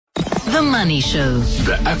The Money Show.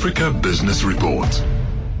 The Africa Business Report.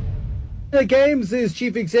 Games is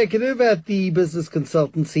Chief Executive at the business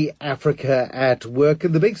consultancy Africa at Work.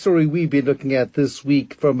 And the big story we've been looking at this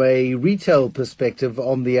week from a retail perspective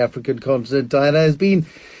on the African continent, Diana, has been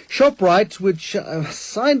ShopRite, which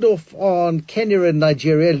signed off on Kenya and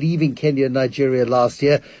Nigeria, leaving Kenya and Nigeria last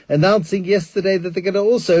year, announcing yesterday that they're going to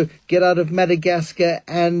also get out of Madagascar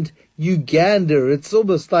and Uganda. It's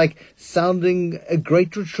almost like sounding a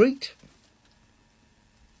great retreat.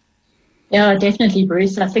 Yeah, definitely,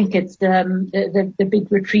 Bruce. I think it's the big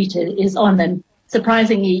retreat is on, and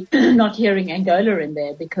surprisingly not hearing Angola in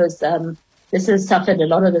there because this has suffered a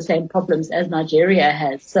lot of the same problems as Nigeria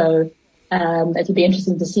has. So it'll be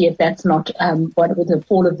interesting to see if that's not one with the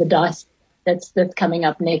fall of the dice that's coming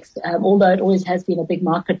up next, although it always has been a big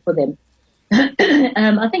market for them.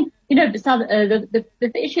 I think,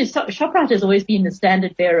 the issue is ShopRite has always been the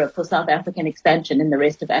standard bearer for South African expansion in the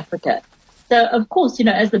rest of Africa. So, of course,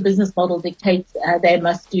 as the business model dictates, they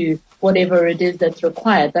must do whatever it is that's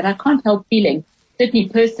required. But I can't help feeling, certainly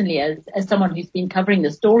personally, as someone who's been covering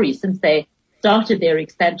the story since they started their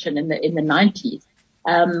expansion in the 90s,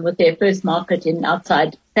 with their first market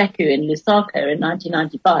outside Saku in Lusaka in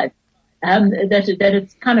 1995, that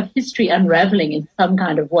it's kind of history unraveling in some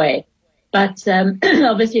kind of way. But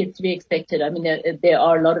obviously, it's to be expected. I mean, there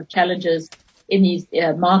are a lot of challenges in these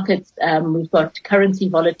markets. We've got currency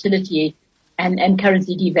volatility. And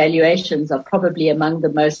currency devaluations are probably among the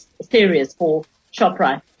most serious for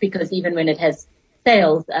ShopRite because even when it has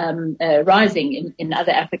sales rising in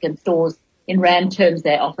other African stores, in rand terms,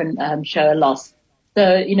 they often show a loss.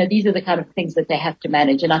 So, these are the kind of things that they have to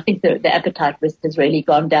manage. And I think the appetite risk has really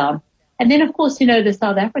gone down. And then, of course, the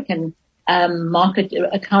South African market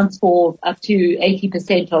accounts for up to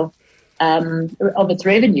 80% of its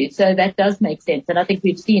revenue. So that does make sense. And I think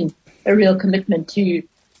we've seen a real commitment to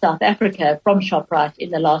South Africa from ShopRite in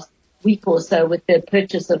the last week or so with the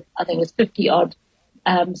purchase of, I think it was 50 odd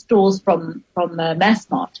stores from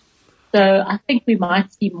Massmart. So I think we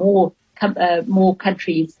might see more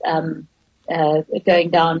countries going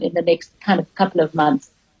down in the next kind of couple of months.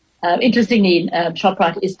 Interestingly,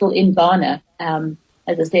 ShopRite is still in Ghana,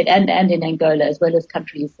 as I said, and in Angola as well as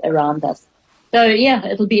countries around us. So yeah,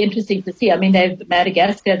 it'll be interesting to see. I mean,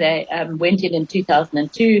 Madagascar, they went in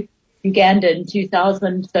 2002. Uganda in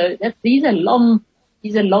 2000. So these are long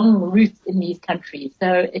routes in these countries.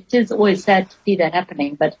 So it is always sad to see that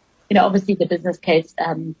happening. But, obviously the business case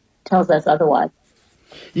tells us otherwise.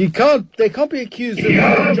 They can't be accused of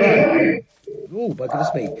not trying. Oh, my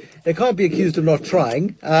goodness me. They can't be accused of not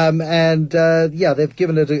trying. They've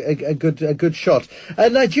given it a good shot.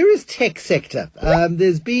 Nigeria's tech sector.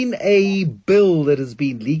 There's been a bill that has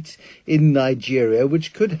been leaked in Nigeria,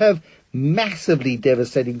 which could have massively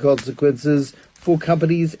devastating consequences for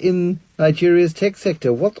companies in Nigeria's tech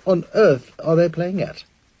sector. What on earth are they playing at?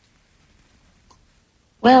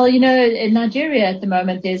 Well, in Nigeria at the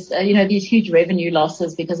moment, there's, these huge revenue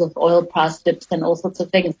losses because of oil price dips and all sorts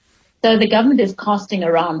of things. So the government is casting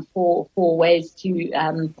around for ways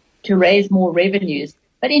to raise more revenues.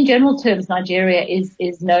 But in general terms, Nigeria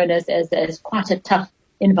is known as quite a tough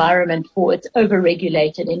environment for it's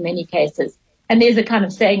over-regulated in many cases. And there's a kind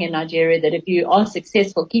of saying in Nigeria that if you are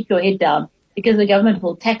successful, keep your head down because the government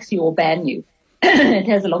will tax you or ban you. It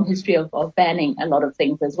has a long history of banning a lot of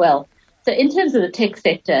things as well. So in terms of the tech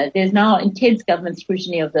sector, there's now intense government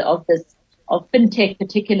scrutiny of fintech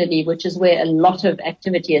particularly, which is where a lot of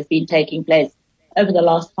activity has been taking place over the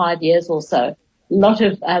last 5 years or so. A lot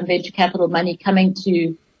of venture capital money coming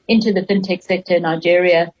into the fintech sector in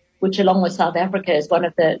Nigeria, which along with South Africa is one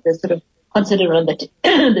of the sort of considered one of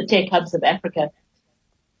the tech hubs of Africa.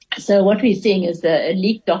 So what we're seeing is a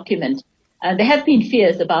leaked document. There have been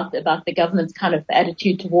fears about the government's kind of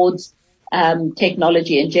attitude towards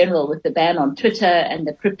technology in general with the ban on Twitter and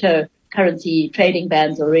the cryptocurrency trading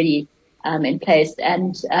bans already in place.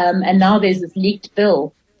 And now there's this leaked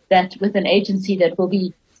bill that with an agency that will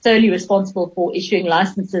be solely responsible for issuing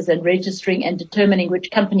licenses and registering and determining which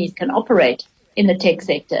companies can operate in the tech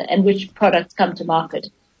sector and which products come to market.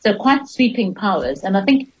 So quite sweeping powers. And I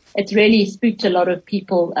think it's really spooked a lot of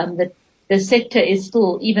people that the sector is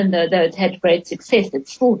still, even though it's had great success,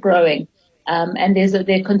 it's still growing. And there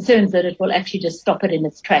are concerns that it will actually just stop it in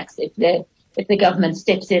its tracks if the government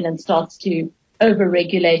steps in and starts to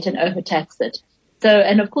over-regulate and overtax it. So,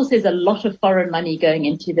 and of course, there's a lot of foreign money going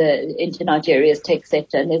into Nigeria's tech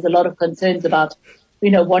sector, and there's a lot of concerns about,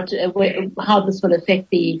 how this will affect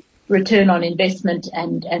the return on investment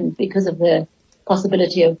and because of the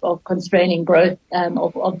possibility of constraining growth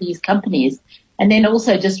of these companies. And then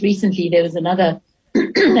also just recently there was another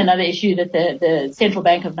another issue that the Central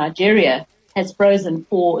Bank of Nigeria has frozen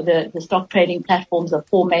for the stock trading platforms of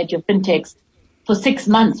 4 major fintechs for 6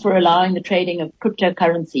 months for allowing the trading of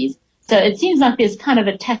cryptocurrencies. So it seems like there's kind of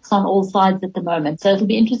a tax on all sides at the moment. So it'll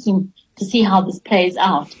be interesting to see how this plays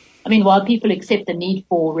out. I mean, while people accept the need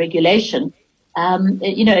for regulation,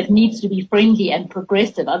 it needs to be friendly and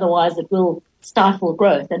progressive. Otherwise, it will stifle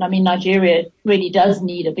growth. And I mean, Nigeria really does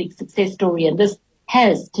need a big success story, and this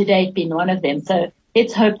has to date been one of them. So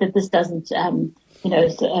let's hope that this doesn't,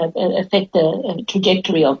 affect the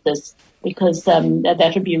trajectory of this, because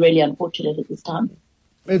that would be really unfortunate at this time.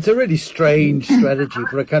 It's a really strange strategy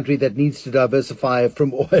for a country that needs to diversify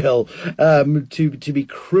from oil to be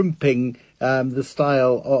crimping the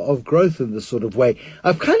style of growth in this sort of way.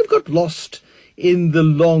 I've kind of got lost in the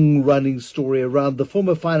long-running story around the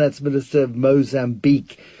former finance minister of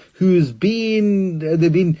Mozambique, there have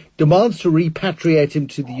been demands to repatriate him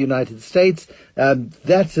to the United States.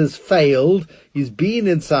 That has failed. He's been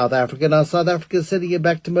in South Africa. Now South Africa is sending him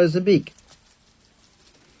back to Mozambique.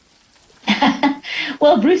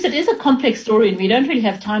 Well, Bruce, it is a complex story, and we don't really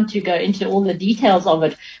have time to go into all the details of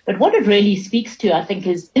it. But what it really speaks to, I think,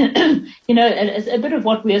 is, a bit of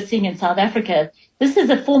what we are seeing in South Africa. This is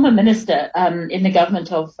a former minister in the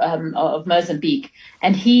government of Mozambique,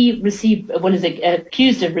 and he is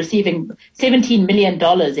accused of receiving $17 million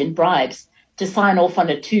in bribes to sign off on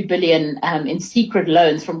a $2 billion in secret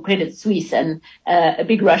loans from Credit Suisse and a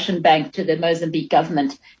big Russian bank to the Mozambique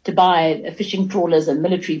government to buy fishing trawlers and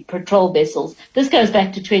military patrol vessels. This goes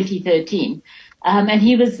back to 2013. And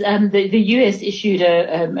he was, the US issued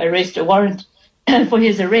a warrant for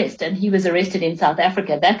his arrest, and he was arrested in South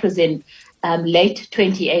Africa. That was in late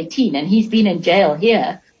 2018, and he's been in jail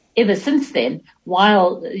here ever since then,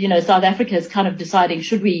 while, South Africa is kind of deciding,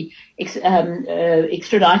 should we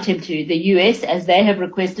extradite him to the US as they have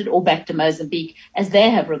requested, or back to Mozambique as they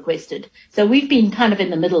have requested. So we've been kind of in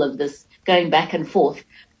the middle of this, going back and forth.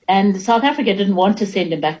 And South Africa didn't want to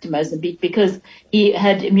send him back to Mozambique because he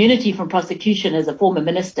had immunity from prosecution as a former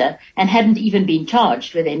minister and hadn't even been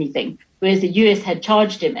charged with anything, whereas the US had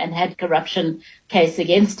charged him and had corruption case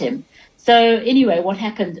against him. So anyway, what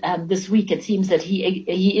happened this week, it seems that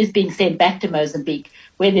he is being sent back to Mozambique,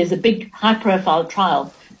 where there's a big high-profile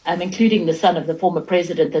trial, including the son of the former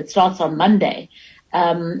president, that starts on Monday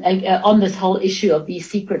on this whole issue of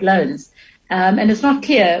these secret loans. And it's not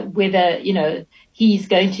clear whether, he's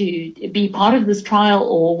going to be part of this trial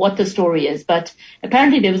or what the story is. But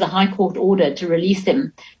apparently there was a high court order to release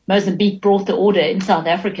him. Mozambique brought the order in South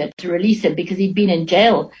Africa to release him because he'd been in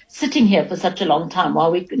jail, sitting here for such a long time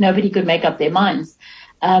while nobody could make up their minds.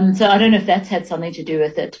 So I don't know if that's had something to do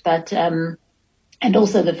with it, but and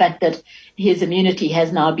also the fact that his immunity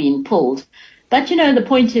has now been pulled. But, the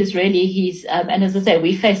point is really he's, and as I say,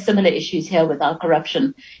 we face similar issues here with our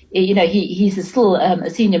corruption. He's still a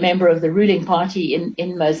senior member of the ruling party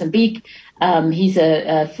in Mozambique. He's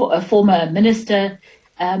a former minister.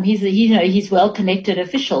 He's well-connected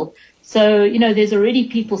official. So, there's already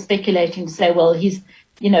people speculating to say, well, he's,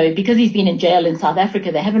 because he's been in jail in South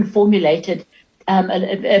Africa, they haven't formulated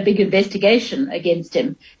a big investigation against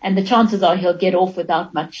him. And the chances are he'll get off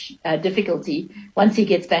without much difficulty once he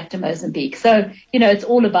gets back to Mozambique. So, it's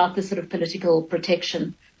all about the sort of political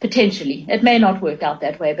protection, potentially. It may not work out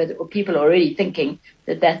that way, but people are already thinking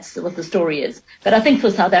that that's what the story is. But I think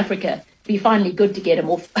for South Africa, it'd be finally good to get him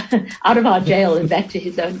off out of our jail and back to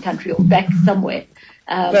his own country or back somewhere.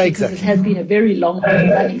 Because it has been a very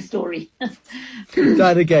long-running story.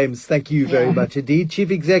 Diana Games, thank you very much indeed.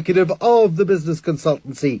 Chief Executive of the business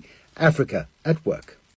consultancy Africa at Work.